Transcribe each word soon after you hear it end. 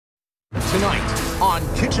Tonight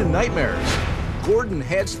on Kitchen Nightmares, Gordon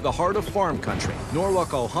heads to the heart of farm country,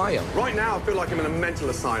 Norwalk, Ohio. Right now, I feel like I'm in a mental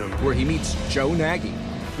asylum. Where he meets Joe Nagy.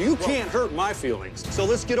 You can't hurt my feelings, so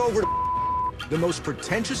let's get over to the most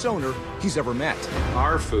pretentious owner he's ever met.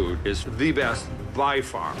 Our food is the best by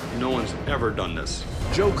far. No one's ever done this.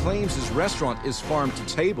 Joe claims his restaurant is farm to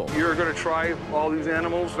table. You're gonna try all these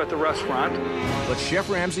animals at the restaurant? But Chef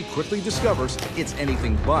Ramsay quickly discovers it's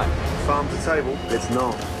anything but. Farm to table, it's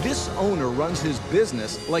not. This owner runs his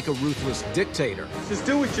business like a ruthless dictator. Just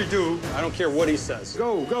do what you do. I don't care what he says.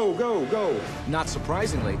 Go, go, go, go. Not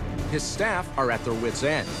surprisingly, his staff are at their wits'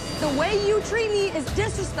 end. The way you treat me is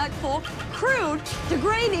disrespectful, crude,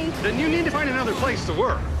 degrading. Then you need to find another place to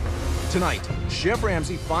work. Tonight, Chef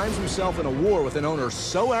Ramsay finds himself in a war with an owner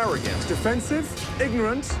so arrogant, Defensive,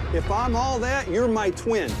 ignorant. If I'm all that, you're my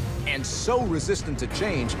twin. and so resistant to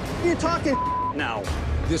change, You're talking now.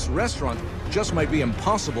 this restaurant just might be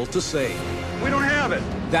impossible to save. We don't have it.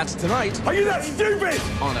 That's tonight Are you that stupid?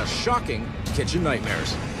 on a shocking Kitchen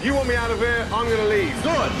Nightmares. You want me out of here? I'm gonna leave.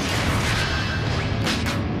 Good.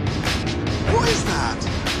 What is that?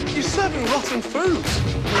 You're serving rotten food.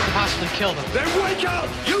 We could possibly kill them. Then wake up!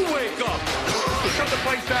 You wake up. Shut the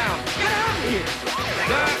place down. Get out of here!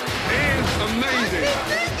 That is amazing.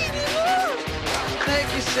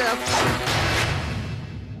 Thank you, Chef.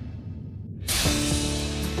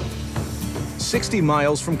 60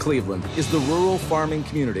 miles from Cleveland is the rural farming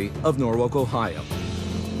community of Norwalk, Ohio.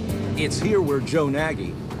 It's here where Joe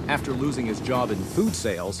Nagy, after losing his job in food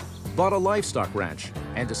sales, bought a livestock ranch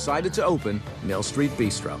and decided to open Mill Street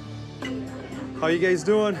Bistro. How you guys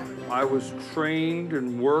doing? I was trained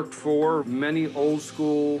and worked for many old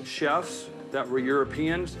school chefs that were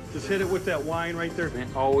Europeans, Just hit it with that wine right there.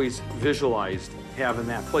 and always visualized having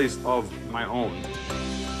that place of my own.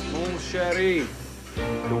 Mon chéri.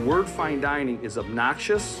 The word fine dining is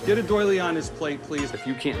obnoxious Get a doily on his plate, please. if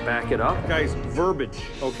you can't back it up. Guys, verbiage,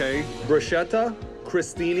 okay? Bruschetta,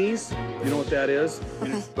 Crostini's, you know what that is?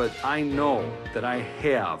 But I know that I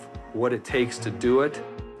have what it takes to do it.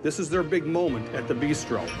 This is their big moment at the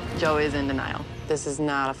bistro. Joe is in denial. This is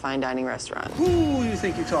not a fine dining restaurant. Who do you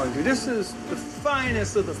think you're talking to? This is the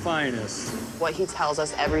finest of the finest. What he tells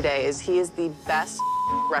us every day is he is the best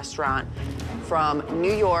restaurant from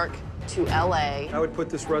New York to LA. I would put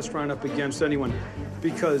this restaurant up against anyone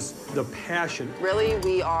because the passion. Really,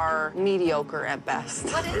 we are mediocre at best.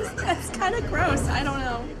 What is that? It's kind of gross. I don't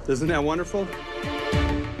know. Isn't that wonderful?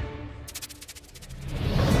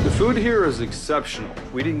 The food here is exceptional.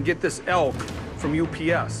 We didn't get this elk from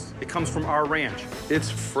UPS. It comes from our ranch. It's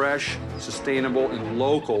fresh, sustainable, and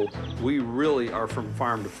local. We really are from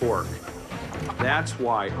farm to fork. That's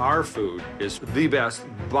why our food is the best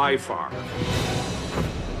by far.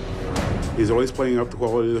 He's always playing up the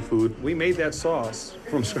quality of the food, We made that sauce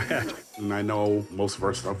from scratch. and I know most of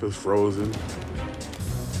our stuff is frozen.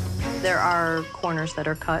 There are corners that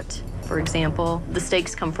are cut. For example, the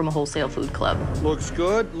steaks come from a wholesale food club. Looks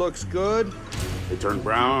good, looks good. They turn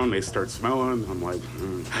brown, they start smelling. I'm like,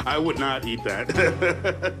 I would not eat that.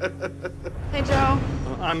 Hey, Joe.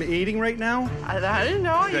 I'm eating right now. I didn't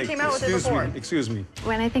know. You Hey, came out with it excuse before. me, excuse me.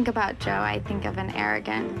 When I think about Joe, I think of an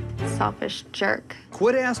arrogant, selfish jerk.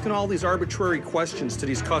 Quit asking all these arbitrary questions to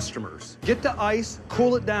these customers. Get the ice,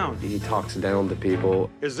 cool it down. He talks down to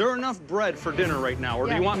people. Is there enough bread for dinner right now, or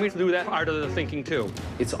do you want me to do that part of the thinking too?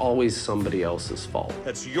 It's always somebody else's fault.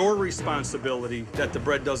 That's your responsibility that the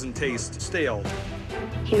bread doesn't taste stale.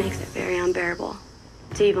 He makes it very unbearable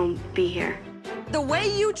to even be here. The way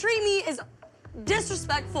you treat me is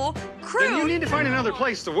disrespectful, Then you crude. need to find another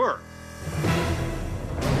place to work.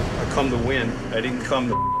 I come to win. I didn't come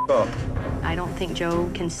to up. I don't think Joe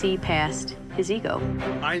can see past his ego.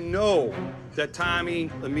 I know that Tommy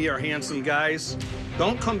and me are handsome guys.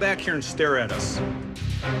 Don't come back here and stare at us.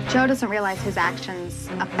 Joe doesn't realize his actions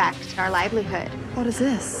affect our livelihood. What is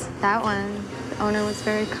this? That one, the owner was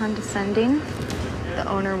very condescending. The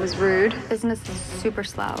owner was rude. Business is super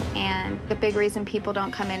slow, and the big reason people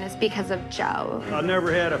don't come in is because of Joe. I've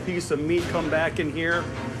never had a piece of meat come back in here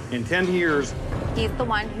in 10 years. He's the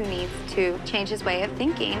one who needs to change his way of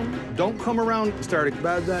thinking, Don't come around starting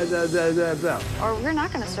blah, blah, blah, blah, blah, blah. or we're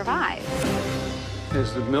not going to survive.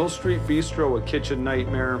 Is the Mill Street Bistro a kitchen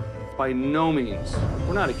nightmare? By no means.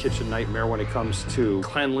 We're not a kitchen nightmare when it comes to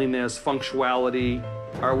cleanliness, functionality.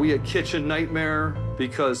 Are we a kitchen nightmare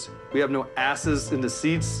because we have no asses in the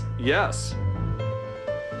seats? Yes.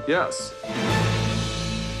 Yes.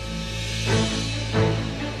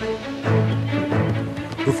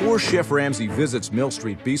 Before Chef Ramsay visits Mill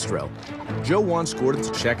Street Bistro, Joe wants Gordon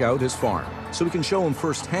to check out his farm so he can show him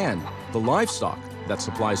firsthand the livestock that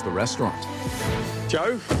supplies the restaurant.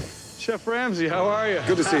 Joe, Chef Ramsay, how are you?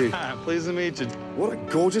 Good to see you. Pleased to meet you. What a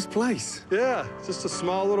gorgeous place. Yeah, just a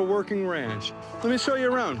small little working ranch. Let me show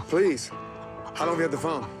you around. Please. How long have you had the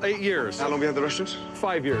farm? 8 years. How long have you had the restaurant?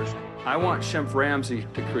 5 years. I want Chef Ramsay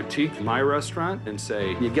to critique my restaurant and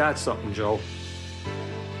say, you got something, Joe.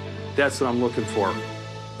 That's what I'm looking for.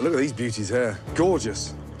 Look at these beauties here.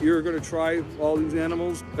 Gorgeous. You're going to try all these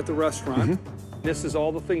animals at the restaurant. This is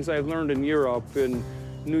all the things I've learned in Europe and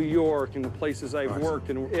New York and the places I've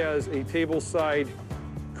worked in as a tableside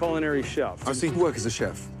culinary chef. I've seen you work as a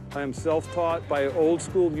chef. I am self-taught by old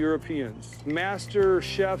school Europeans, master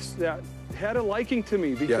chefs that had a liking to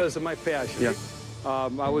me because of my passion. Yeah.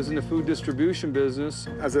 I was in the food distribution business.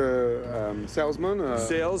 As a salesman?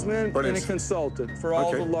 Salesman and a consultant for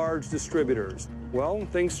all the large distributors. Well,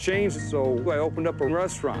 things changed, so I opened up a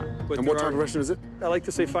restaurant. But and what type of restaurant is it? I like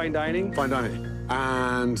to say fine dining. Fine dining.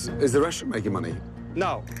 And is the restaurant making money?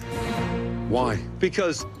 No. Why?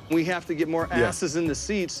 Because we have to get more asses in the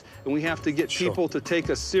seats, and we have to get people to take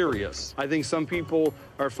us serious. I think some people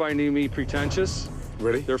are finding me pretentious.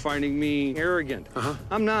 Really? They're finding me arrogant.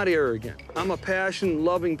 I'm not arrogant. I'm a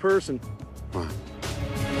passion-loving person. Wow.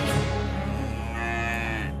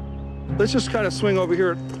 Let's just kind of swing over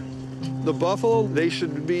here. The buffalo, they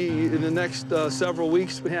should be in the next several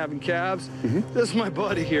weeks having calves. This is my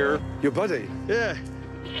buddy here. Your buddy? Yeah.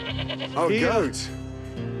 Oh, goat.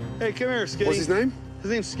 Hey, come here, Skinny. What's his name?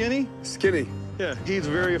 His name's Skinny. Skinny. Yeah, he's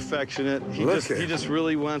very affectionate. He just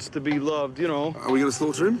really wants to be loved, you know. Are we going to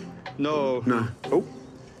slaughter him? No. No. Oh.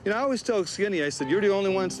 You know, I always tell Skinny, I said, you're the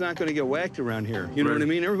only one that's not going to get whacked around here. You know what I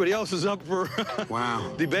mean? Everybody else is up for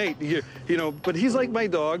debate. You know, but he's like my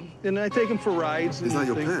dog, and I take him for rides. He's like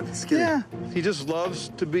your pet, Skinny. Yeah. He just loves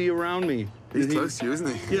to be around me. He's close to you,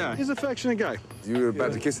 isn't he? Yeah. He's an affectionate guy. You were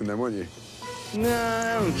about to kiss him then, weren't you? Nah,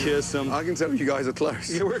 I don't kiss him. I can tell you guys are close.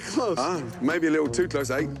 Yeah, we're close. Maybe a little too close,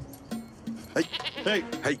 eh? Hey. Hey.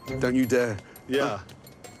 Hey, don't you dare. Yeah.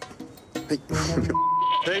 Hey.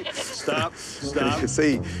 Hey, stop. You can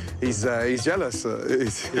see he's jealous.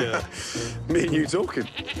 Me and you talking.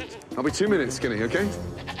 I'll be 2 minutes, Skinny, okay?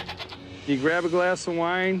 You grab a glass of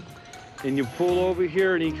wine, and you pull over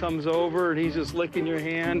here, and he comes over, and he's just licking your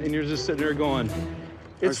hand, and you're just sitting there going,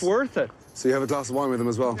 it's worth it. So you have a glass of wine with him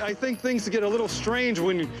as well? I think things get a little strange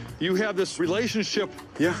when you have this relationship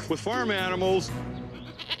with farm animals.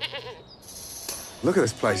 Look at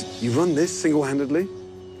this place. You run this single-handedly?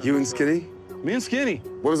 You and Skinny? Me and Skinny.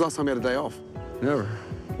 When was the last time you had a day off? Never.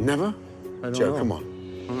 Never? I don't Joe, know. come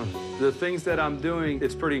on. The things that I'm doing,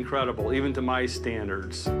 it's pretty incredible, even to my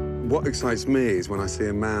standards. What excites me is when I see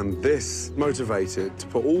a man this motivated to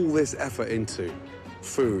put all this effort into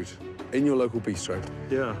food in your local bistro.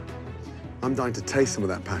 Yeah. I'm dying to taste some of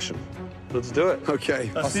that passion. Let's do it. Okay.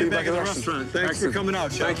 I'll see you back at the restaurant. Thanks for coming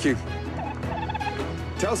out, Chef. Thank you.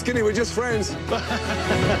 Tell Skinny we're just friends.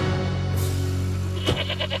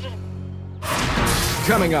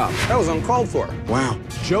 Coming up. That was uncalled for. Wow.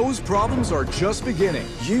 Joe's problems are just beginning.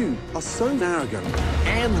 You are so arrogant.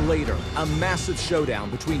 And later, a massive showdown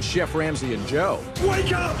between Chef Ramsay and Joe.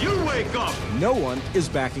 Wake up! You wake up! No one is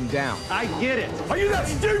backing down. I get it. Are you that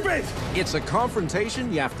stupid? It's a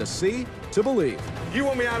confrontation you have to see to believe. You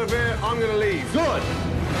want me out of here, I'm gonna leave. Good.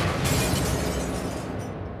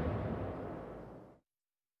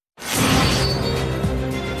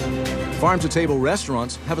 Farm-to-table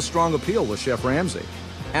restaurants have a strong appeal with Chef Ramsay.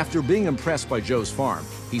 After being impressed by Joe's farm,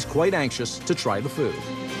 he's quite anxious to try the food.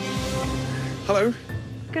 Hello.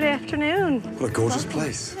 Good afternoon. What a gorgeous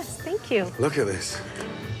place. Yes, thank you. Look at this.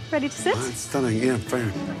 Ready to sit? It's stunning. Yeah, very.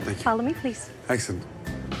 Thank you. Follow me, please. Excellent.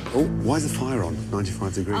 Oh, why is the fire on?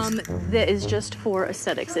 95 degrees. That is just for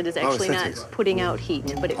aesthetics. It is actually not putting out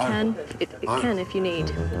heat, but it can. It can if you need.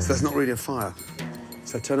 So that's not really a fire.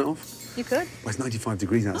 So turn it off? You could. Well, it's 95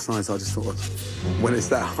 degrees outside, so I just thought, when it's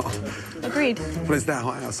that hot. Agreed. When it's that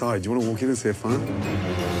hot outside, do you want to walk in and see a fire?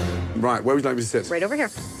 Right, where would you like me to sit? Right over here.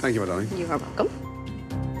 Thank you, my darling. You are welcome.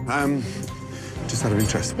 Just out of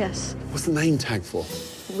interest. Yes. What's the name tag for?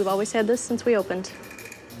 We've always had this since we opened.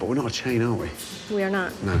 But we're not a chain, are we? We are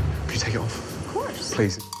not. No. Could you take it off? Of course.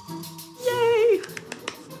 Please. Yay!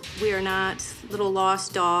 We are not little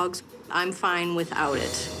lost dogs. I'm fine without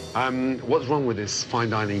it. What's wrong with this fine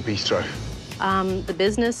dining bistro? The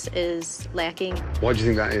business is lacking. Why do you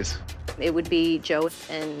think that is? It would be Joe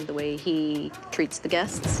and the way he treats the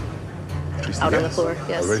guests. Out on the floor,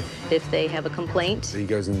 yes. Oh, really? If they have a complaint. So he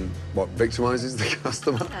goes and, what, victimizes the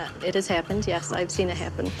customer? It has happened, yes. I've seen it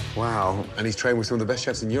happen. Wow. And he's trained with some of the best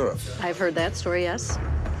chefs in Europe? I've heard that story, yes.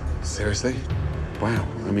 Seriously? Wow.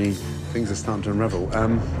 I mean, things are starting to unravel.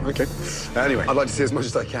 Okay. Anyway, I'd like to see as much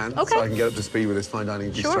as I can so I can get up to speed with this fine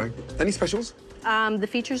dining bistro. Sure. Any specials? The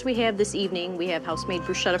features we have this evening, we have house-made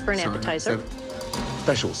bruschetta for an appetizer.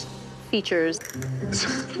 Specials. Features.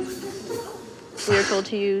 We are told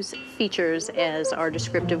to use features as our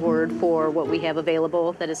descriptive word for what we have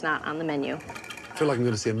available that is not on the menu. I feel like I'm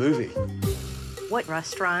going to see a movie. What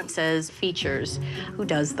restaurant says features? Who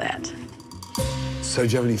does that? So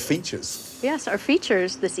do you have any features? Yes, our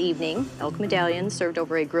features this evening, elk medallion served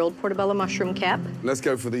over a grilled portobello mushroom cap. Let's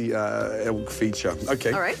go for the elk feature.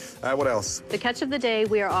 Okay. All right. What else? The catch of the day,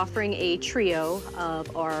 we are offering a trio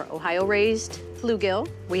of our Ohio-raised bluegill.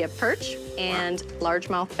 We have perch and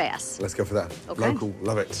largemouth bass. Let's go for that. Okay. Local,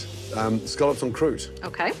 love it. Scallops on croute.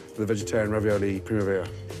 Okay. The vegetarian ravioli primavera.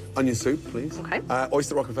 Onion soup, please. Okay.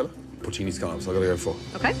 Oyster Rockefeller. Porcini scallops, I've got to go for.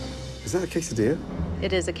 Okay. Is that a quesadilla?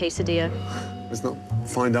 It is a quesadilla. It's not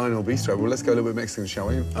fine dining or bistro. Well, let's go a little bit Mexican, shall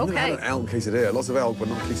we? I've never had an elk quesadilla. Lots of elk, but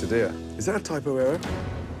not quesadilla. Is that a typo error?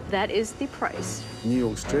 That is the price. New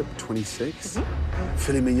York strip, 26.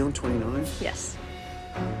 Filet mignon, 29. Yes.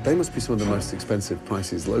 They must be some of the most expensive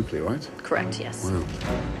prices locally, right? Correct, yes. Wow.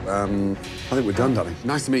 I think we're done, darling.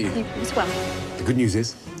 Nice to meet you. You as well. The good news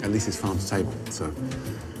is, at least it's farm to table, so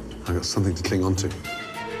I've got something to cling on to.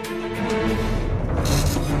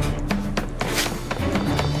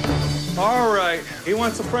 All right, he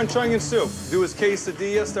wants a French onion soup. Do his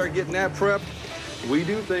quesadilla, start getting that prepped. We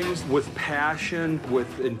do things with passion,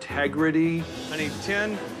 with integrity. I need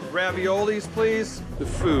 10 raviolis, please. The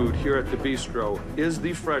food here at the Bistro is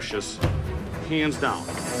the freshest, hands down.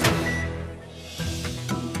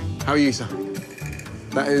 How are you, sir?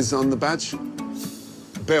 That is on the badge.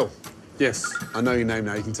 Bill. Yes. I know your name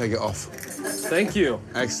now. You can take it off. Thank you.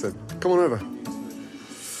 Excellent. Come on over.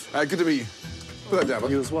 Good to meet you. Put that down,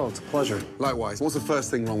 bud. You as well. It's a pleasure. Likewise. What's the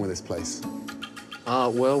first thing wrong with this place?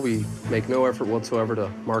 Well, we make no effort whatsoever to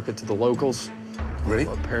market to the locals. Really?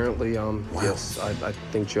 Apparently, yes, I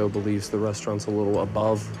think Joe believes the restaurant's a little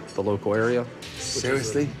above the local area.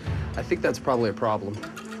 Seriously? I think that's probably a problem.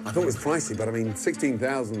 I thought it was pricey, but I mean,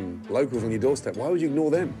 16,000 locals on your doorstep. Why would you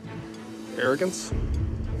ignore them? Arrogance?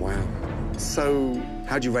 Wow. So,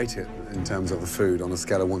 how'd you rate it in terms of the food on a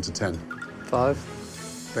scale of 1 to 10? 5.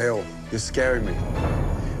 Bill, you're scaring me.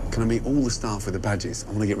 Can I meet all the staff with the badges?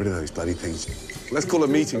 I want to get rid of those bloody things. Let's call a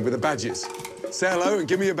meeting with the badges. Say hello and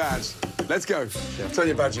give me a badge. Let's go. Yeah. Turn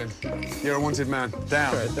your badge in. You're a wanted man.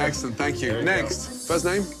 Down. Right, excellent, thank you. Next. First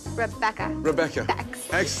name? Rebecca. Rebecca. Bex.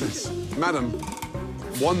 Excellent. Madam,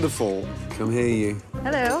 wonderful. Come hear you.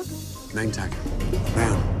 Hello. Name tag.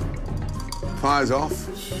 Down. Fire's off.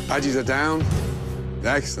 Badges are down.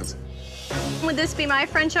 Excellent. Would this be my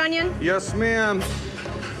French onion? Yes, ma'am.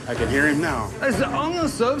 I can hear him now. Is the onion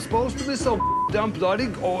soup supposed to be so damn bloody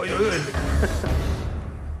good? All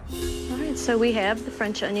right, so we have the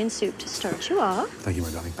French onion soup to start you off. Thank you, my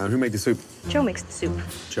darling. Who made the soup? Joe makes the soup.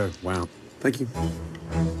 Joe, wow. Thank you.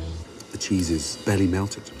 The cheese is barely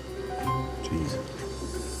melted. Cheese.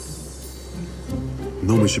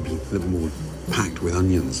 Normally should be a little more packed with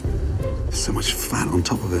onions. There's so much fat on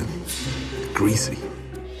top of it. Greasy.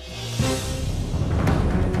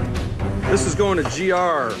 This is going to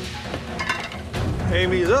GR.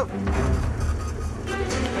 Amy's up.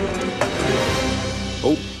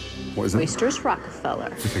 Oh, what is that? Oysters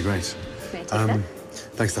Rockefeller. Okay, great. May I take that?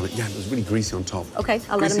 Thanks, darling. Yeah, it was really greasy on top. Okay,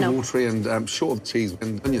 I'll let him know. Greasy, watery, and short of cheese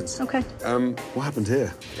and onions. Okay. What happened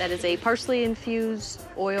here? That is a parsley-infused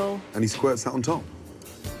oil And he squirts that on top?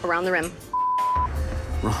 around the rim.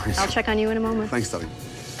 Right. I'll check on you in a moment. Thanks, darling.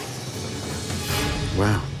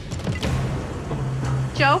 Wow.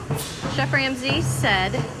 Joe, Chef Ramsay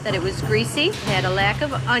said that it was greasy, had a lack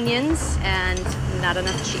of onions, and not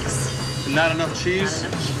enough cheese. Not enough cheese?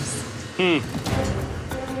 Not enough cheese.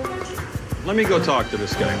 Let me go talk to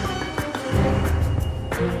this guy.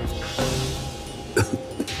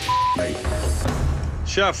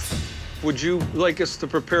 Chef, would you like us to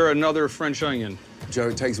prepare another French onion? Joe,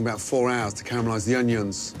 it takes about 4 hours to caramelize the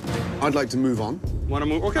onions. I'd like to move on. Want to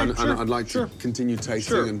move? Okay, and, sure. And I'd like to continue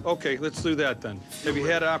tasting. Sure. And... Okay, let's do that then. Have you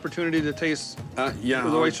had an opportunity to taste yeah,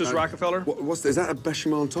 the Oysters Rockefeller? Is that a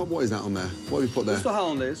bechamel on top? What is that on there? What have you put there? It's the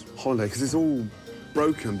hollandaise. Hollandaise, because it's all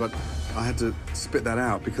broken, but I had to spit that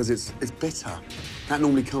out because it's bitter. That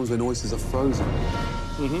normally comes when oysters are frozen.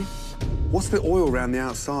 Mm-hmm. What's the oil around the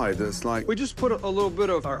outside that's like... We just put a little bit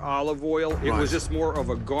of our olive oil. It was just more of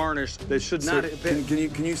a garnish that should not have been...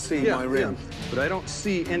 Can you see my rim? Yeah, but I don't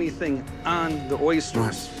see anything on the oysters.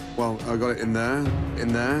 Right. Well, I got it in there,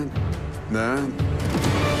 there.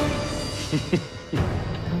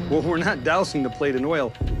 Well, we're not dousing the plate in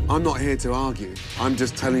oil. I'm not here to argue. I'm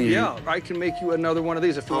just telling you... Yeah, I can make you another one of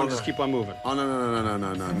these if you want to just keep on moving. Oh,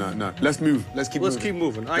 no. Let's move. Let's keep moving. Let's keep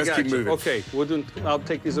moving. Let's keep moving. Okay, I'll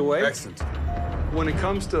take these away. Excellent. When it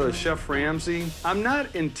comes to Chef Ramsay, I'm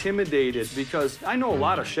not intimidated because I know a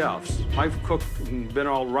lot of chefs. I've cooked and been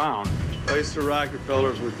all around. I used to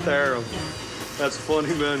Rockefellers with Tara. That's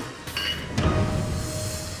funny, man.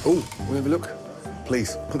 Oh, we have a look.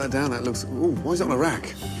 Please, put that down. That looks... Oh, why is it on a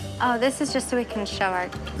rack? Oh, this is just so we can show our...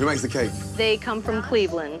 Who makes the cake? They come from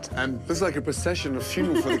Cleveland. And looks like a procession of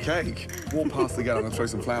funeral for the cake. Walk past the girl. I'm going to throw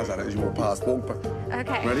some flowers at it as you walk past. Walk past.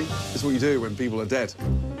 Okay. Ready? This is what you do when people are dead. Do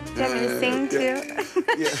you want me to sing, too?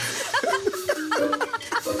 Yeah.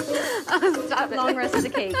 Oh, stop it. Long rest of the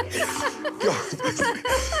cake. God,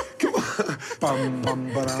 come on. Bum,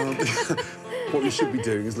 bum, ba-dum. What you should be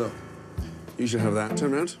doing is, look, you should have that.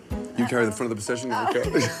 Turn around. You carry the front of the procession. Okay.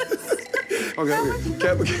 Right,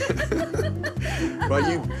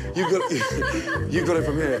 you got it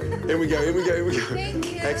from here. In we go, in we go, in we go.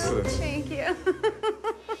 Thank you. Excellent. Thank you.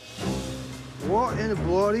 What in the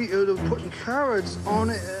bloody hell are putting carrots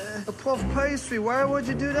on a puff pastry? Why would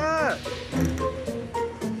you do that?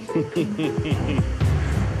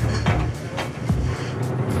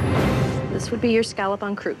 This would be your scallop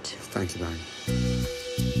en croûte. Thank you, darling.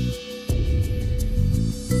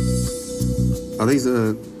 Are these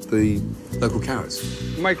the local carrots?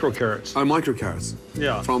 Micro carrots. Oh, micro carrots?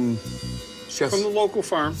 Yeah. From chefs? From the local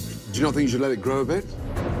farm. Do you not think you should let it grow a bit?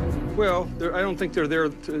 Well, I don't think they're there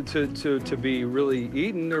to be really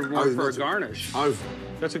eaten. They're more for a garnish. Oh.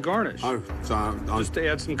 That's a garnish. Oh, so just to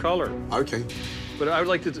add some color. Okay. But I would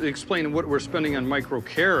like to explain what we're spending on micro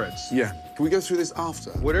carrots. Yeah. Can we go through this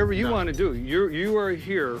after? Whatever you want to do. You are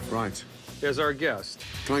here. Right. As our guest.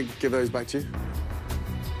 Can I give those back to you?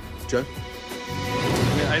 Joe?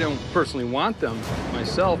 I mean, I don't personally want them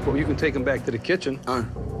myself, but you can take them back to the kitchen. Oh.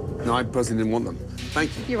 No, I personally didn't want them.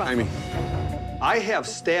 Thank you, You're welcome. Amy. I have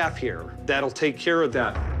staff here that'll take care of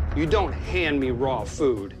that. You don't hand me raw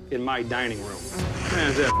food in my dining room.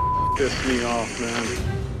 Man, that pissed me off, man.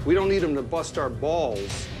 We don't need them to bust our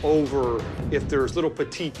balls over if there's little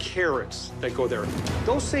petite carrots that go there.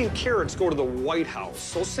 Those same carrots go to the White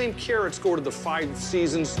House. Those same carrots go to the Five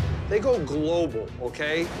Seasons. They go global,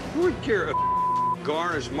 okay? You would care if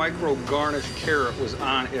garnish, micro garnish carrot was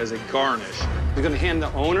on as a garnish. You're gonna hand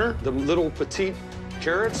the owner the little petite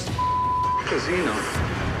carrots? Casino.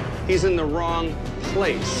 He's in the wrong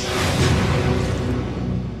place.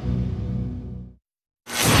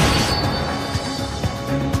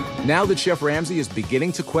 Now that Chef Ramsay is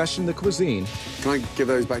beginning to question the cuisine, can I give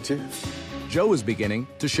those back to you? Joe is beginning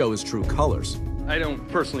to show his true colors. I don't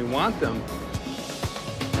personally want them.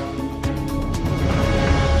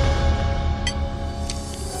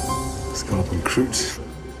 Scallop en croûte.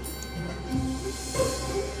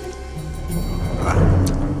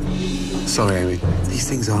 Sorry, Amy. These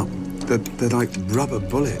things are, they're like rubber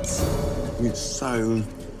bullets. It's so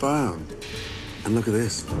firm. And look at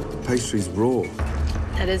this, pastry's raw.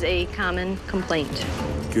 That is a common complaint.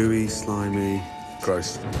 Gooey, slimy,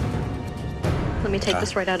 gross. Let me take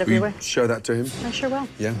this right out of will your you way. Show that to him? I sure will.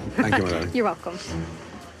 Yeah? Thank you, my darling. You're welcome.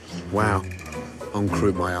 Wow. En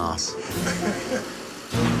croûte my ass.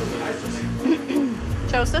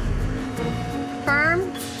 Joseph?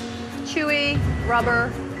 Firm, chewy,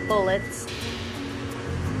 rubber, bullets.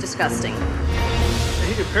 Disgusting.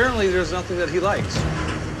 Apparently, there's nothing that he likes.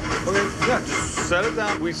 Okay, yeah, just set it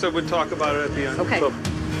down. We said we'd talk about it at the end. Okay. So,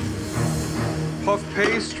 puff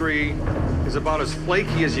pastry is about as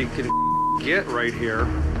flaky as you can get right here.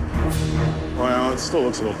 Well, it still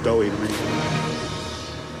looks a little doughy to me.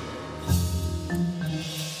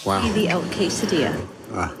 Wow. The El Quesadilla.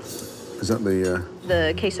 Ah, is that the...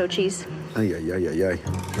 The queso cheese. Oh, yeah.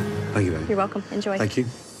 Thank you, darling. You're welcome. Enjoy. Thank you.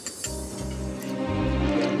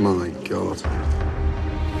 My God.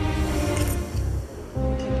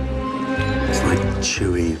 It's like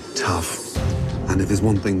chewy, tough. And if there's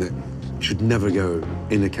one thing that should never go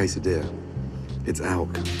in a quesadilla, it's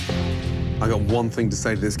elk. I got one thing to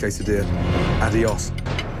say to this quesadilla. Adios.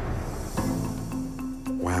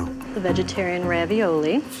 Wow. The vegetarian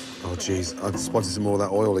ravioli. Oh, jeez. I spotted some more of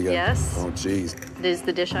that oil again. Yes. Oh, jeez. It is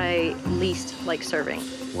the dish I least like serving.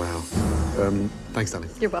 Wow. Thanks, darling.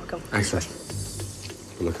 You're welcome. Excellent.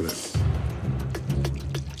 But look at it.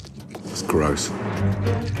 It's gross.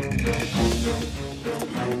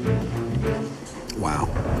 Wow.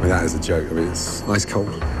 I mean, that is a joke. I mean, it's ice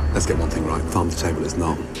cold. Let's get one thing right. Farm to table is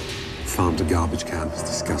not. Farm to garbage can. It's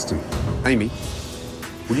disgusting. Amy,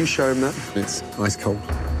 will you show him that? It's ice cold.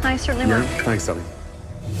 I certainly will. Thanks, darling.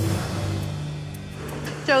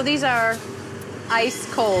 Joe, these are ice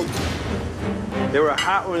cold. They were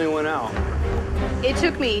hot when they went out. It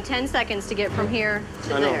took me 10 seconds to get from here to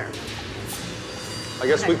there. I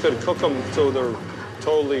guess we could cook them so they're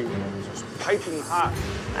totally piping hot.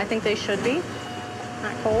 I think they should be.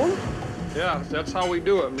 Not cold? Yeah, that's how we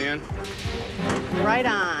do it, man. Right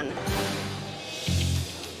on.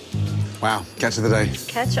 Wow, catch of the day.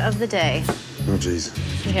 Catch of the day. Oh, geez.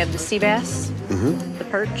 We have the sea bass, the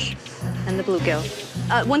perch, and the bluegill.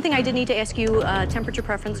 One thing I did need to ask you, temperature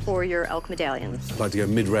preference for your elk medallions. I'd like to go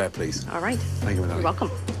mid-rare, please. All right. Thank you, madam. You're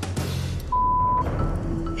welcome.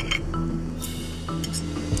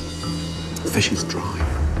 The fish is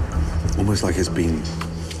dry, almost like it's been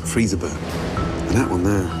freezer burnt. And that one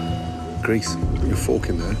there, grease. Put your fork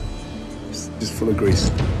in there, just full of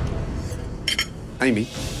grease. Amy,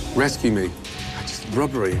 rescue me. Just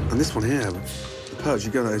rubbery. And this one here, the perch,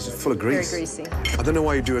 you go there, it's just full of grease. Very greasy. I don't know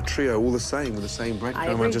why you do a trio all the same with the same breadcrumb.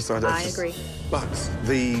 I agree. I agree. But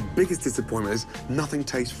the biggest disappointment is nothing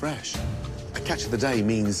tastes fresh. A catch of the day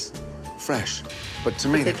means fresh. But to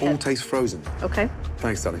me, they all taste frozen. Okay.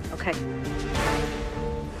 Thanks, darling. Okay.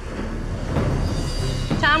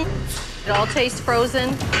 Tom, it all tastes frozen.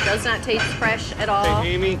 It does not taste fresh at all.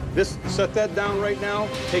 Hey, Amy, set that down right now.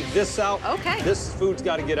 Take this out. Okay. This food's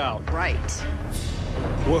got to get out. Right.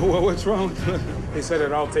 What's wrong? They said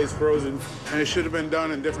it all tastes frozen, and it should have been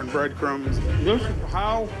done in different breadcrumbs. This is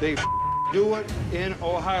how they do it in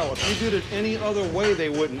Ohio. If you did it any other way, they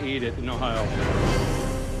wouldn't eat it in Ohio.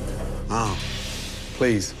 Ah,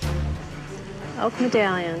 please. Elk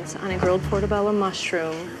medallions on a grilled portobello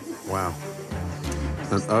mushroom. Wow.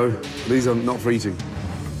 Oh, these are not for eating.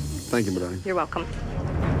 Thank you, madam. You're welcome.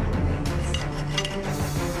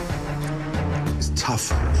 It's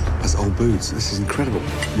tough as old boots. This is incredible.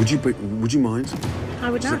 Would you mind? I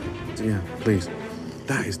would not. Yeah, please.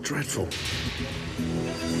 That is dreadful.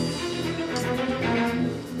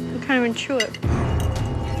 I can't even chew it.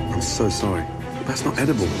 I'm so sorry. That's not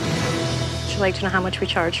edible. Would you like to know how much we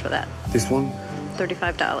charge for that? This one?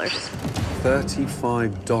 $35.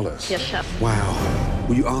 $35? Yes, chef. Wow.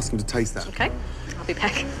 Will you ask him to taste that? Okay. I'll be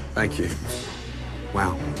back. Thank you.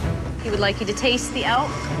 Wow. He would like you to taste the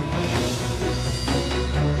elk.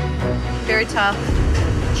 Very tough,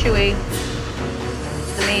 chewy.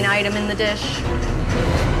 The main item in the dish.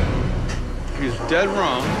 He's dead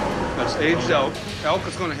wrong. That's aged elk. Elk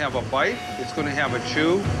is going to have a bite. It's going to have a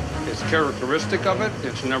chew. It's characteristic of it.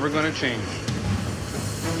 It's never going to change.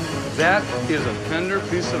 That is a tender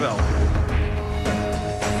piece of elk.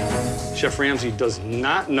 Chef Ramsay does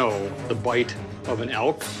not know the bite of an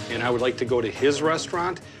elk, and I would like to go to his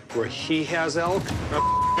restaurant where he has elk.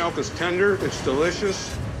 Elk is tender, it's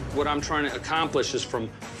delicious. What I'm trying to accomplish is from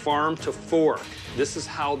farm to fork. This is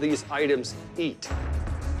how these items eat.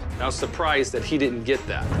 I was surprised that he didn't get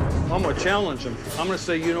that. I'm gonna challenge him. I'm gonna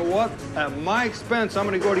say, you know what? At my expense, I'm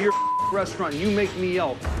gonna go to your restaurant and you make me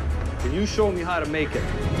elk. And you show me how to make it.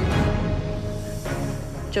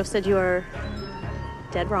 Joe said you are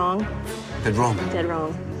dead wrong. Dead wrong? Dead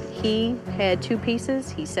wrong. He had 2 pieces.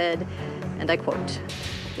 He said, and I quote,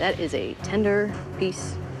 "That is a tender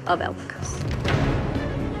piece of elk."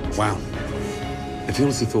 Wow. If you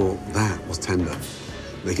honestly thought that was tender,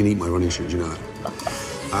 they can eat my running shoes, you know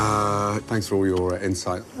that. Thanks for all your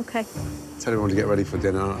insight. Okay. Tell everyone to get ready for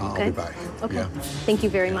dinner. I'll be back. Okay. Yeah. Thank you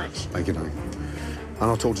very much. Thank you, darling. And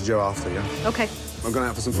I'll talk to Joe after, yeah? Okay. I'm going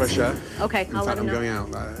out for some fresh air. Okay, In I'll fact, let him I'm know. going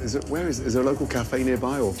out. Is there a local cafe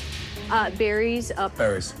nearby or? Berries up.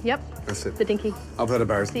 Berries. Yep. That's it. The Dinky. I've heard of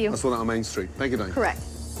Berries. See you. I saw that on Main Street. Thank you, darling. Correct.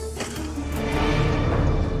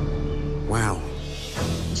 Wow.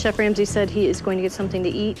 Chef Ramsay said he is going to get something to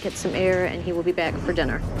eat, get some air, and he will be back for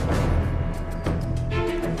dinner.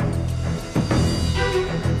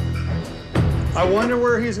 I wonder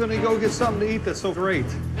where he's gonna go get something to eat that's so great.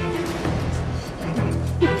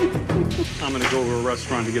 I'm gonna go to a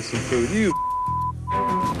restaurant to get some food.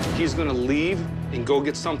 He's gonna leave and go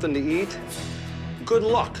get something to eat? Good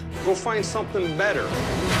luck. Go find something better.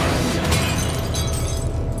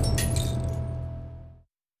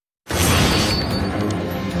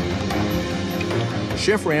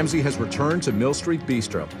 Chef Ramsay has returned to Mill Street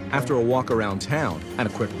Bistro after a walk around town and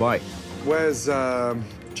a quick bite. Where's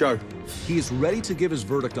Joe? He is ready to give his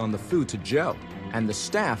verdict on the food to Joe, and the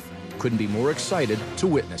staff couldn't be more excited to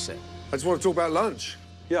witness it. I just want to talk about lunch.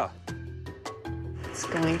 Yeah. It's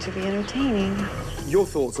going to be entertaining. Your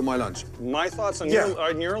thoughts on my lunch? My thoughts on Yeah.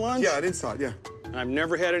 your lunch? Yeah, an insight, yeah. I've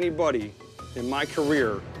never had anybody in my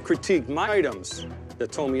career critique my items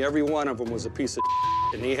that told me every one of them was a piece of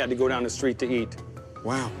and he had to go down the street to eat.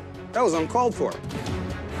 Wow. That was uncalled for.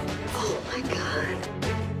 Oh, my God.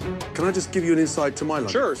 Can I just give you an insight to my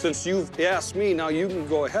lunch? Sure, since you've asked me, now you can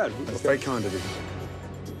go ahead. That's very kind of you.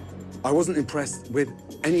 I wasn't impressed with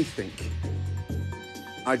anything.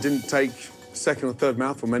 I didn't take second or third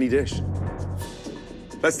mouthful from any dish.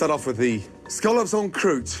 Let's start off with the scallops en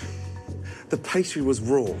croûte. The pastry was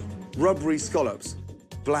raw. Rubbery scallops.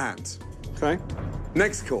 Bland. Okay.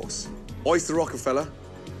 Next course. Oyster Rockefeller.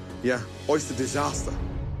 Yeah, oyster disaster.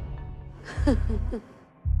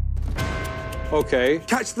 Okay.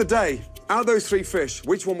 Catch the day. Out of those 3 fish,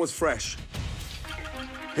 which one was fresh?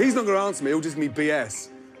 He's not going to answer me. He'll just be BS.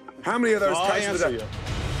 How many of those catch of the day?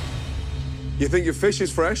 You think your fish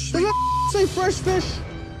is fresh? Does it say fresh fish?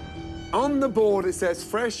 On the board, it says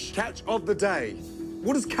fresh catch of the day.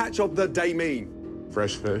 What does catch of the day mean?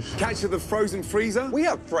 Fresh fish. Catch of the frozen freezer? We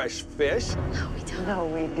have fresh fish. No,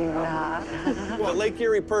 we do not. The Lake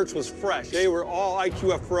Erie perch was fresh. They were all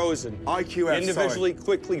IQF frozen. IQF, individually,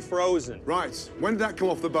 quickly frozen. Right. When did that come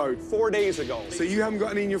off the boat? 4 days ago. So you haven't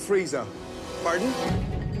got any in your freezer? Pardon?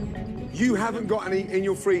 You haven't got any in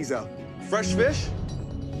your freezer? Fresh fish?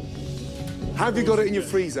 Have you got it in your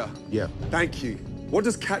freezer? Yeah. Thank you. What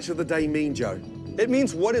does catch of the day mean, Joe? It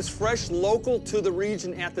means what is fresh, local to the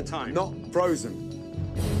region at the time. Not frozen.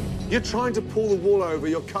 You're trying to pull the wool over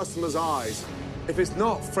your customers' eyes. If it's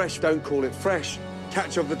not fresh, don't call it fresh.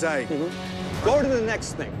 Catch of the day. Go to the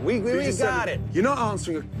next thing. We got it. You're not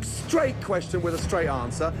answering a straight question with a straight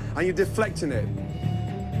answer, and you're deflecting it.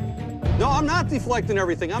 No, I'm not deflecting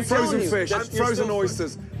everything. I'm frozen telling you. Fish, frozen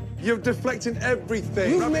oysters. You're deflecting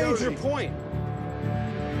everything. You've made your point.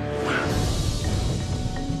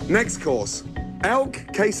 Next course, elk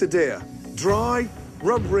quesadilla. Dry,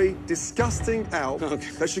 rubbery, disgusting elk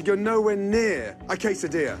that should go nowhere near a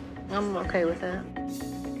quesadilla. I'm okay with that.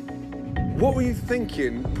 What were you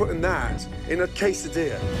thinking putting that in a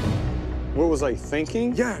quesadilla? What was I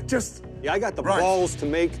thinking? Yeah, just... Yeah, I got the balls to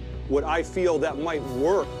make what I feel that might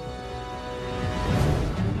work.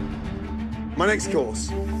 My next course,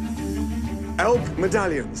 elk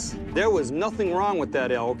medallions. There was nothing wrong with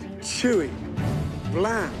that elk. Chewy,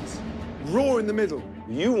 bland, raw in the middle.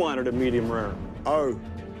 You wanted a medium rare. Oh,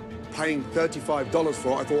 paying $35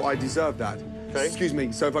 for it, I thought I deserved that. Okay. Excuse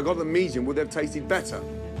me, so if I got the medium, would they have tasted better?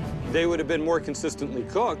 They would have been more consistently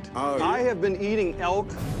cooked. Oh. I have been eating elk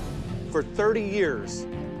for 30 years.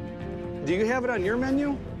 Do you have it on your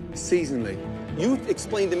menu? Seasonally. You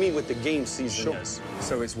explained to me what the game season is.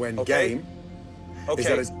 So it's when game is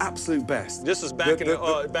at its absolute best. This is back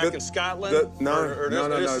in Scotland? No,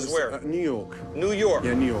 this is where? New York. New York.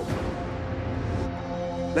 Yeah, New York.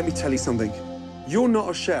 Let me tell you something. You're not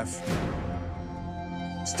a chef.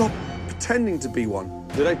 Stop pretending to be one.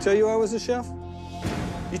 Did I tell you I was a chef?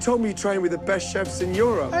 You told me you trained with the best chefs in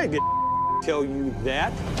Europe. I didn't tell you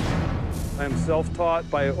that. I'm self-taught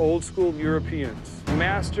by old school Europeans,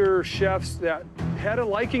 master chefs that had a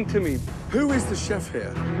liking to me. Who is the chef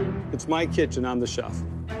here? It's my kitchen, I'm the chef.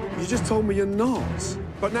 You just told me you're not,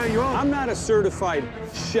 but now you are. I'm not a certified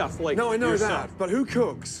chef like No, I know yourself. that, but who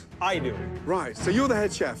cooks? I do. Right, so you're the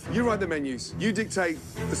head chef. You write the menus. You dictate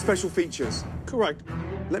the special features. Correct.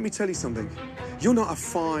 Let me tell you something. You're not a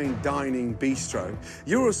fine dining bistro.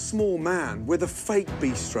 You're a small man with a fake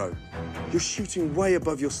bistro. You're shooting way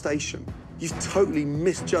above your station. You've totally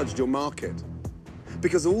misjudged your market.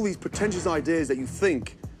 Because all these pretentious ideas that you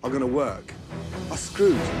think are going to work are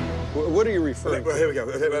screwed. What are you referring to? Here we go.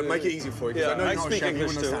 Make it easy for you. Yeah, I know I you're not a speak chef, you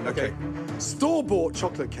English too. understand. Okay. Store-bought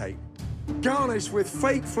chocolate cake, garnished with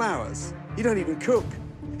fake flowers. You don't even cook.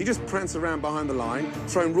 You just prance around behind the line,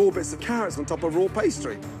 throwing raw bits of carrots on top of raw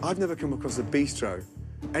pastry. I've never come across a bistro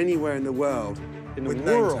anywhere in the world. In the with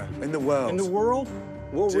world? name tag. In the world. In the world?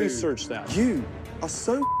 We'll Dude, research that. You are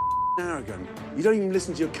so arrogant. You don't even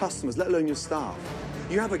listen to your customers, let alone your staff.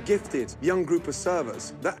 You have a gifted young group of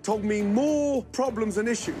servers that told me more problems and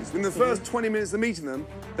issues in the first 20 minutes of meeting them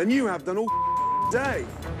than you have done all day.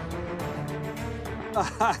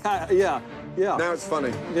 Yeah. Now it's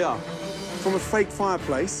funny. Yeah. From a fake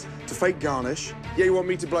fireplace to fake garnish, yeah, you want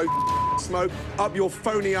me to blow smoke up your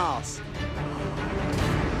phony ass.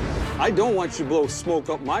 I don't want you to blow smoke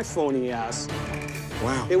up my phony ass.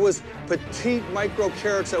 Wow. It was petite micro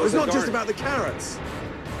carrots that was It's not a just garnish. about the carrots.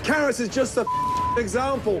 Carrots is just a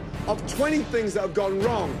example of 20 things that have gone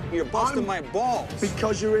wrong. You're busting my balls.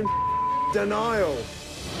 Because you're in denial.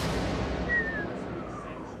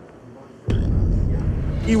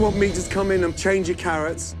 You want me to just come in and change your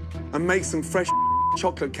carrots and make some fresh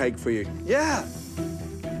chocolate cake for you? Yeah.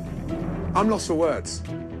 I'm lost for words.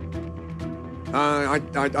 I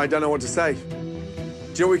don't know what to say. Do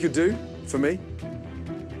you know what we could do for me?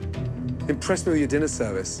 Impress me with your dinner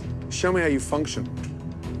service. Show me how you function.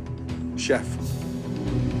 Chef.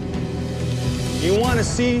 You want to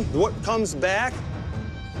see what comes back?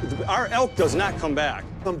 Our elk does not come back.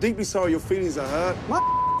 I'm deeply sorry your feelings are hurt. My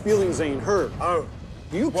feelings ain't hurt. Oh.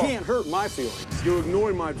 You can't hurt my feelings. You're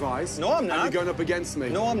ignoring my advice. No, I'm not. And you're going up against me.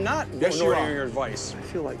 No, I'm not Yes, you ignoring are. your advice. I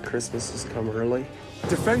feel like Christmas has come early.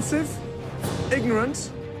 Defensive,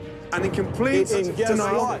 ignorant, and in complete And guess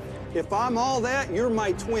denial. what? If I'm all that, you're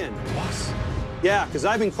my twin. What? Yeah, because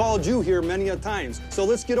I've been called you here many a times. So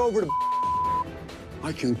let's get over to...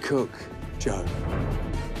 I can cook, Joe.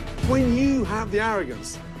 When you have the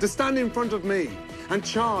arrogance to stand in front of me and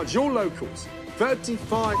charge your locals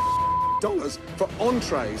 $35 for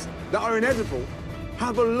entrees that are inedible,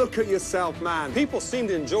 have a look at yourself, man. People seem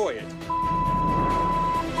to enjoy it.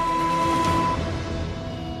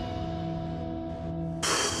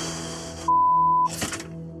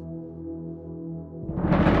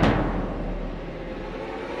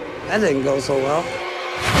 That didn't go so well.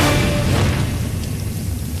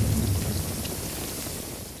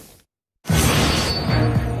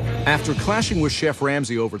 After clashing with Chef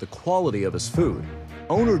Ramsay over the quality of his food,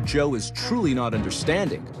 owner Joe is truly not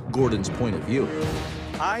understanding Gordon's point of view.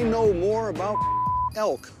 I know more about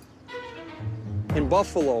elk and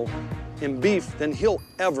buffalo and beef than he'll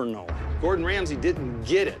ever know. Gordon Ramsay didn't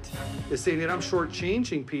get it. Is saying that I'm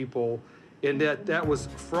shortchanging people and that was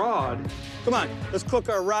fraud. Come on, let's cook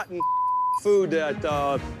our rotten food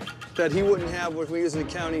that he wouldn't have if we was in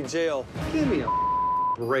the county jail. Give me a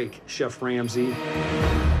break, Chef Ramsay.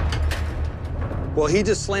 Well, he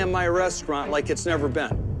just slammed my restaurant like it's never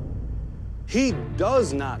been. He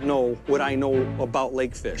does not know what I know about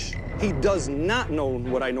lake fish. He does not know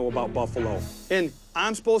what I know about buffalo. And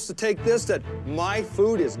I'm supposed to take this that my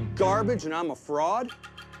food is garbage and I'm a fraud?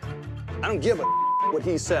 I don't give a what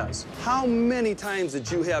he says. How many times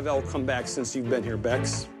did you have elk come back since you've been here,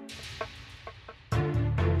 Bex?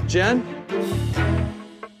 Jen?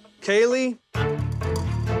 Kaylee?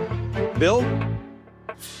 Bill?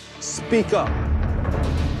 Speak up.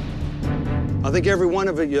 I think every one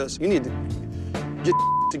of you need to get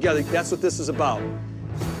together. That's what this is about.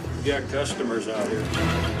 We got customers out here.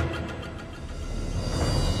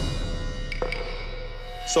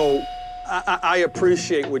 So I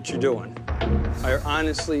appreciate what you're doing. I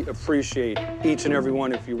honestly appreciate each and every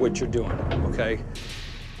one of you what you're doing, okay?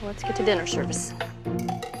 Let's get to dinner service.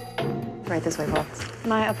 Right this way, folks.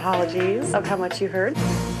 My apologies of how much you heard.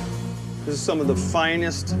 This is some of the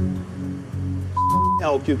finest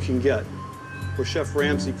elk you can get. Where Chef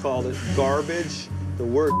Ramsay called it garbage, the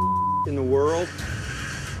worst in the world.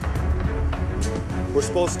 We're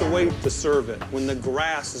supposed to wait to serve it when the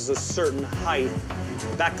grass is a certain height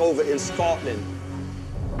back over in Scotland.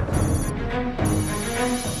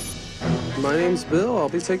 My name's Bill. I'll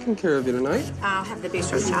be taking care of you tonight. I'll have the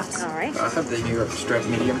bistro chops. All right. I'll have the New York strip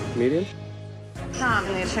medium. Medium? Tom,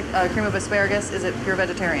 and the cream of asparagus, is it pure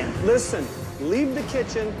vegetarian? Listen, leave the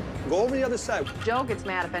kitchen, go over the other side. Joe gets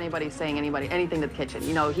mad if anybody's saying anything to the kitchen.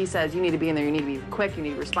 You know, he says you need to be in there, you need to be quick, you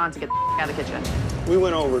need to respond to get out of the kitchen. We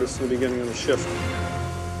went over this in the beginning of the shift.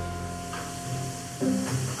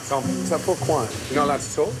 Tom, is that poor quiet? You're not allowed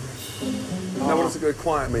to talk? Now, what does a good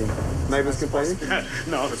quiet mean? Neighbours complaining?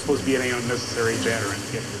 No, it's supposed to be any unnecessary chatter in the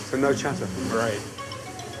kitchen. So no chatter? Right.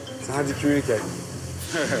 So how do you communicate?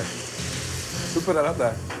 Who put that up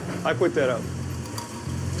there? I put that up.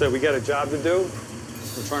 So we got a job to do.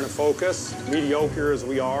 We're trying to focus. Mediocre as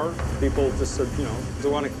we are, people just, you know, if they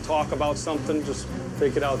want to talk about something, just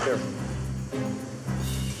take it out there.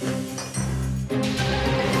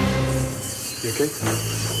 You okay?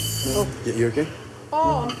 Oh. You okay?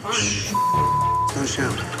 Oh, I'm fine. Don't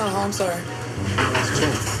shout. Oh, I'm sorry.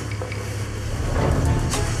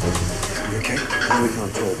 You okay? I know we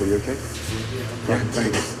can't talk, but you okay? Yeah,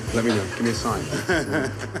 thanks. Let me know. Give me a sign.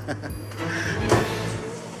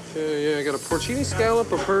 Yeah, I got a porcini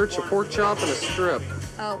scallop, a perch, a pork chop, and a strip.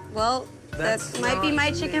 Oh, well, that might be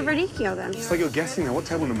my chicken verdicchio then. It's like you're guessing now. What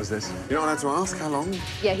table number is this? You're not allowed to ask how long?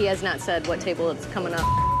 Yeah, he has not said what table it's coming up.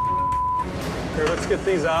 Here, let's get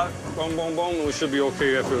these out. Boom, boom, boom, and we should be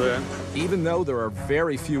okay after that. Even though there are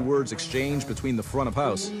very few words exchanged between the front of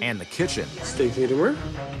house and the kitchen, Steak medium rare.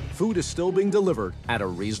 food is still being delivered at a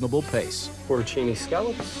reasonable pace. Porcini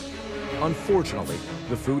scallops. Unfortunately,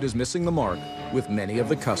 the food is missing the mark with many of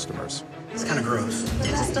the customers. It's kind of gross. It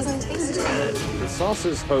just doesn't taste good. The sauce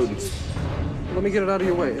is potent. Let me get it out of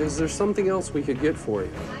your way. Is there something else we could get for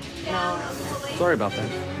you? No. Sorry about that.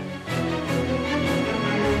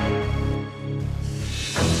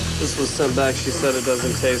 This was sent back. She said it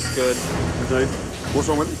doesn't taste good. Okay. What's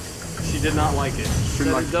wrong with it? She did not like it. She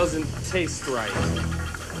said like it doesn't taste right.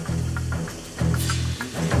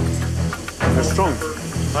 It's strong.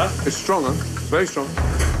 Huh? It's strong, huh? Very strong.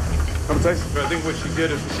 Have a taste. I think what she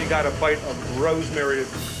did is she got a bite of rosemary.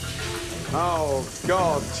 Oh,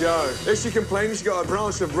 God, Joe. Is she complaining she's got a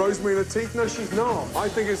branch of rosemary in her teeth? No, she's not. I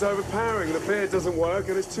think it's overpowering. The beard doesn't work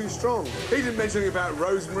and it's too strong. He didn't mention anything about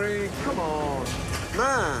rosemary. Come on.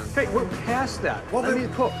 Man. Hey, we're past that. Well, Let then,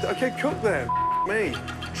 me cook. OK, cook then. Me.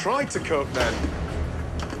 Try to cook then.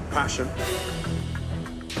 Passion.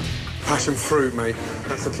 Passion fruit, mate.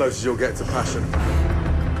 That's the closest you'll get to passion.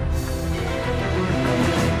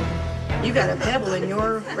 You got a pebble in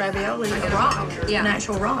your ravioli, a rock, Yeah. an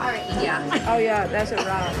actual rock. Yeah. Oh yeah, that's a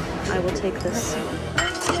rock. I will take this.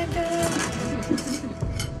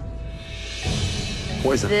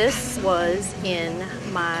 What is it? This was in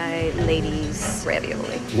my lady's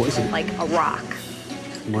ravioli. What is it? Like a rock.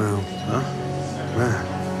 Wow. Huh?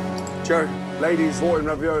 Man. Joe, ladies, bought in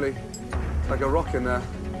ravioli. Like a rock in there.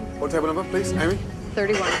 What table number, please, Amy?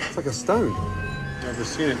 31. It's like a stone. Never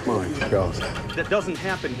seen it. My God. That doesn't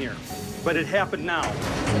happen here, but it happened now.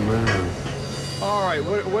 Man. All right,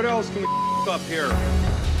 what else can we up here?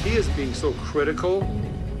 He is being so critical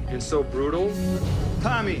and so brutal.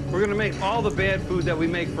 Tommy, we're gonna make all the bad food that we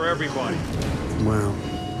make for everybody. Wow.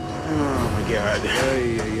 Oh, my God.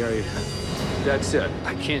 Hey, hey, hey. That's it.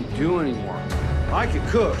 I can't do anymore. I could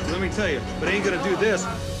cook, let me tell you, but I ain't gonna do this.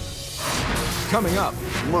 Coming up,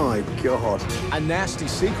 My God. a nasty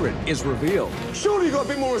secret is revealed. Surely you got a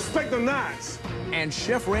bit more respect than that. And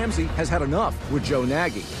Chef Ramsay has had enough with Joe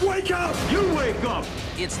Nagy. Wake up! You wake up!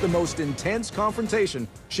 It's the most intense confrontation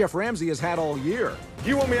Chef Ramsay has had all year.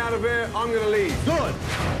 You want me out of here? I'm gonna leave. Good.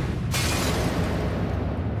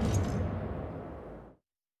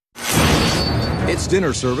 It's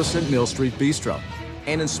dinner service at Mill Street Bistro.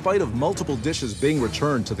 And in spite of multiple dishes being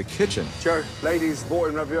returned to the kitchen, Joe, ladies, bought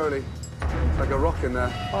in ravioli. Like a rock in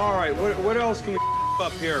there. All right, what else can we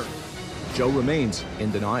up here? Joe remains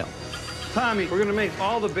in denial. Tommy, we're gonna make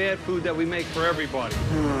all the bad food that we make for everybody.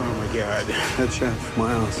 Oh, my God. Head chef,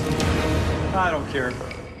 my ass. I don't care.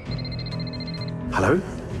 Hello?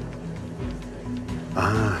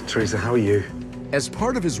 Ah, Teresa, how are you? As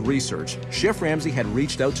part of his research, Chef Ramsay had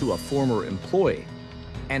reached out to a former employee,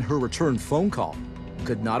 and her return phone call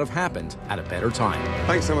could not have happened at a better time.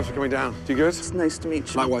 Thanks so much for coming down. You good? It's nice to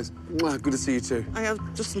meet you. Likewise. Mwah, good to see you too. I have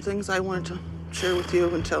just some things I wanted to share with you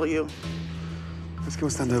and tell you. Let's go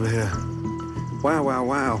and stand over here. Wow, wow,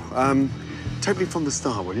 wow. Take me from the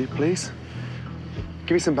start, will you, please?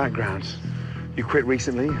 Give me some background. You quit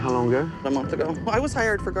recently. How long ago? A month ago. I was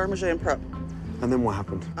hired for garde and prep. And then what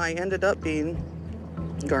happened? I ended up being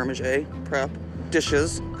garde, prep,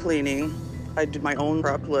 dishes, cleaning. I did my own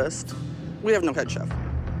prep list. We have no head chef.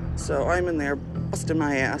 So I'm in there busting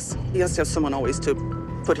my ass. He has to have someone always to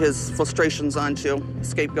put his frustrations onto,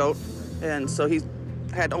 scapegoat. And so he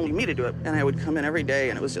had only me to do it. And I would come in every day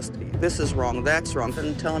and it was just, this is wrong, that's wrong.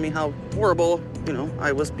 And telling me how horrible, you know,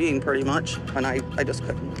 I was being pretty much. And I just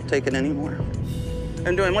couldn't take it anymore.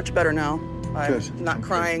 I'm doing much better now. I'm not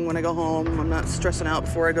crying when I go home. I'm not stressing out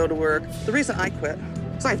before I go to work. The reason I quit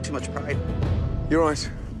is I have too much pride. You're right.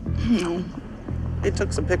 No. They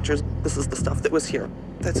took some pictures. This is the stuff that was here.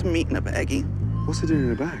 That's meat in a baggie. What's it doing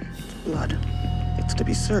in a bag? Blood. It's to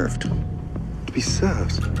be served. To be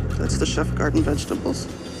served? That's the chef garden vegetables.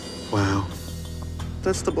 Wow.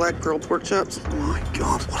 That's the black pearl pork chops. Oh my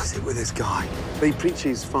God, what is it with this guy? He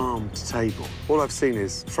preaches farm to table. All I've seen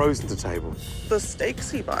is frozen to table. The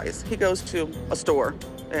steaks he buys, he goes to a store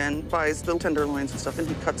and buys the tenderloins and stuff, and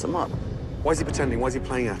he cuts them up. Why is he pretending? Why is he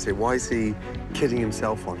playing at it? Why is he kidding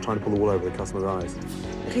himself on, trying to pull the wool over the customer's eyes?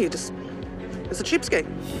 He just is a cheapskate.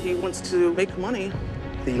 He wants to make money.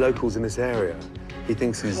 The locals in this area, he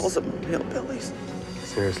thinks he's... Calls them hillbillies.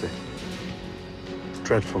 Seriously. It's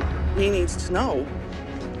dreadful. He needs to know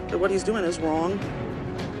that what he's doing is wrong.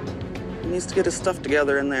 He needs to get his stuff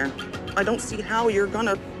together in there. I don't see how you're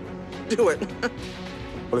gonna do it. Well,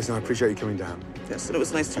 listen, I appreciate you coming down. Yes, and it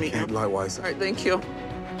was nice to meet you. Likewise. All right, thank you.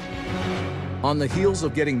 On the heels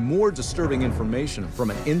of getting more disturbing information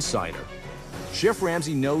from an insider, Chef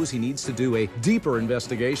Ramsay knows he needs to do a deeper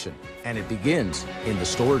investigation, and it begins in the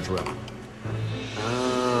storage room.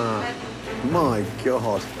 Ah, my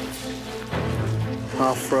God.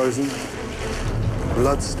 Half frozen,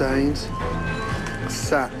 blood stained,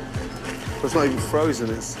 sat. It's not even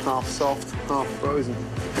frozen, it's half soft, half frozen.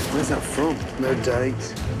 Where's that from? No date.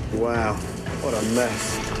 Wow, what a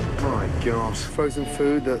mess. My God. Frozen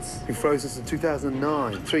food that's been frozen since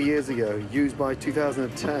 2009, 3 years ago, used by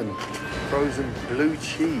 2010. Frozen blue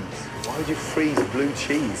cheese. Why would you freeze blue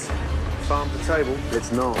cheese? Farm to table?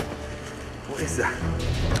 It's not. What is that?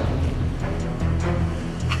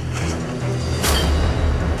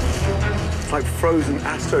 It's like frozen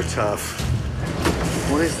astroturf.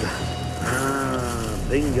 What is that? Ah,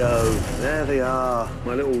 Bingo. There they are,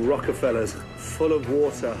 my little Rockefellers, full of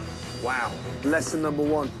water. Wow. Lesson number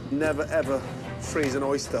one, never ever freeze an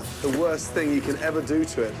oyster. The worst thing you can ever do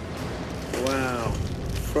to it. Wow.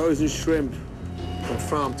 Frozen shrimp. From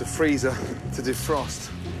farm to freezer to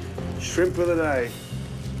defrost. Shrimp of the day.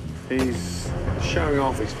 He's showing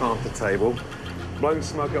off his farm to table, blowing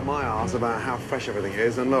smoke up my arse about how fresh everything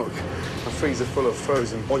is. And look, a freezer full of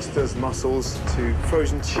frozen oysters, mussels, to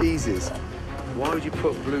frozen cheeses. Why would you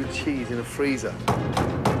put blue cheese in a freezer?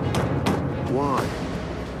 Why?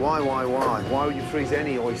 Why? Why would you freeze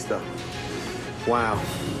any oyster? Wow.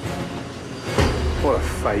 What a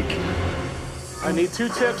fake. I need 2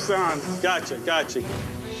 tips on. Gotcha.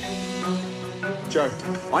 Joe,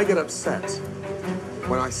 I get upset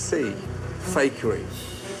when I see fakery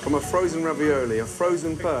from a frozen ravioli, a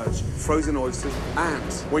frozen perch, frozen oysters,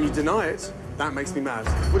 and when you deny it, that makes me mad.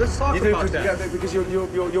 Well, let's talk about that. Yeah, because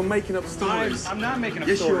you're making up stories. I'm not making up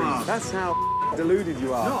yes, stories. Yes, you are. That's how deluded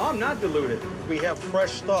you are. No, I'm not deluded. We have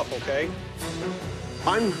fresh stuff, okay?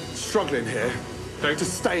 I'm struggling here to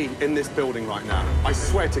stay in this building right now. I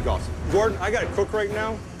swear to God. Gordon, I got to cook right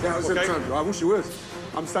now. Yeah, I wish you would.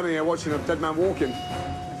 I'm standing here watching a dead man walking.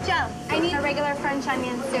 Joe, I need a regular French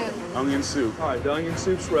onion soup. Onion soup. All right, the onion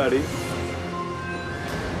soup's ready.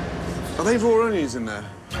 Are they raw onions in there?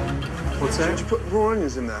 What's that? Did you put raw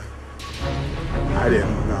onions in there? I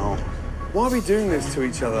didn't know. Why are we doing this to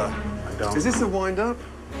each other? I don't. Is this a wind-up?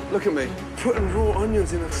 Look at me, putting raw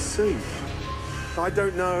onions in a soup. I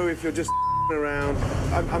don't know if you're just around.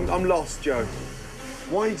 I'm lost, Joe.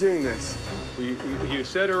 Why are you doing this? You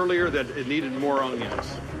said earlier that it needed more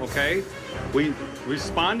onions, okay? We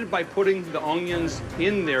responded by putting the onions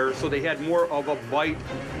in there so they had more of a bite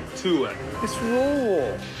to it. It's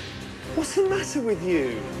raw. What's the matter with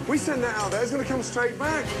you? We send that out there, it's going to come straight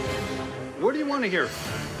back. What do you want to hear?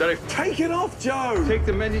 That I take it off, Joe. Take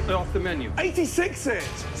the menu off the menu. 86 it.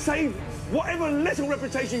 Save whatever little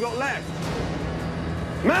reputation you got left.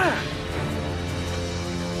 Man!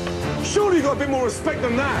 Surely you got a bit more respect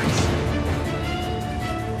than that.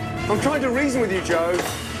 I'm trying to reason with you, Joe.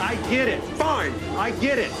 I get it. Fine. I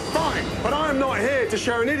get it. Fine. But I am not here to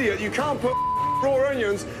show an idiot you can't put raw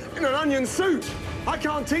onions in an onion soup. I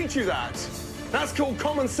can't teach you that. That's called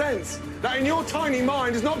common sense. That in your tiny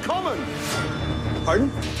mind is not common.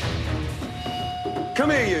 Pardon?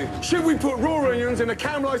 Come here, you. Should we put raw onions in a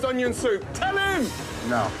caramelized onion soup? Tell him!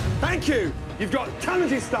 No. Thank you. You've got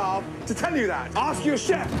talented staff to tell you that. Ask your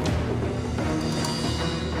chef.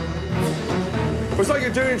 It's like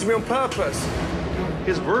you're doing it to me on purpose.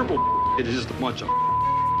 His verbal it is just a bunch of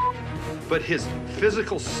but his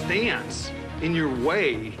physical stance in your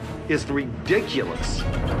way is ridiculous.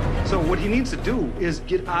 So what he needs to do is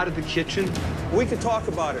get out of the kitchen. We can talk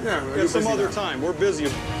about it at some other time. We're busy.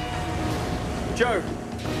 Joe,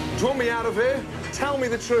 do you want me out of here? Tell me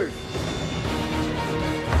the truth.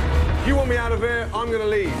 You want me out of here, I'm going to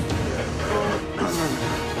leave.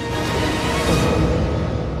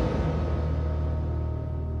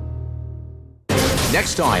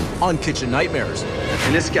 Next time on Kitchen Nightmares.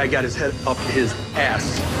 And this guy got his head up his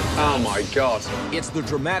ass. Oh, my God. It's the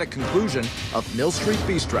dramatic conclusion of Mill Street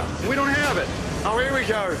Bistro. We don't have it. Oh, here we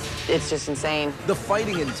go. It's just insane. The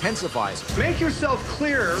fighting intensifies. Make yourself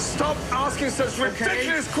clear. Stop asking such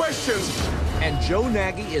ridiculous questions. And Joe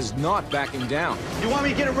Nagy is not backing down. You want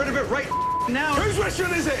me to get rid of it right now? Whose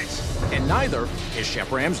restaurant is it? And neither is Chef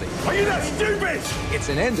Ramsay. Are you that stupid? It's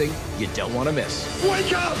an ending you don't want to miss.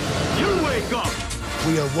 Wake up! You wake up!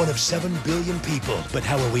 We are one of 7 billion people, but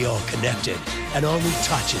how are we all connected? And All New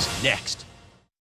Touch is next.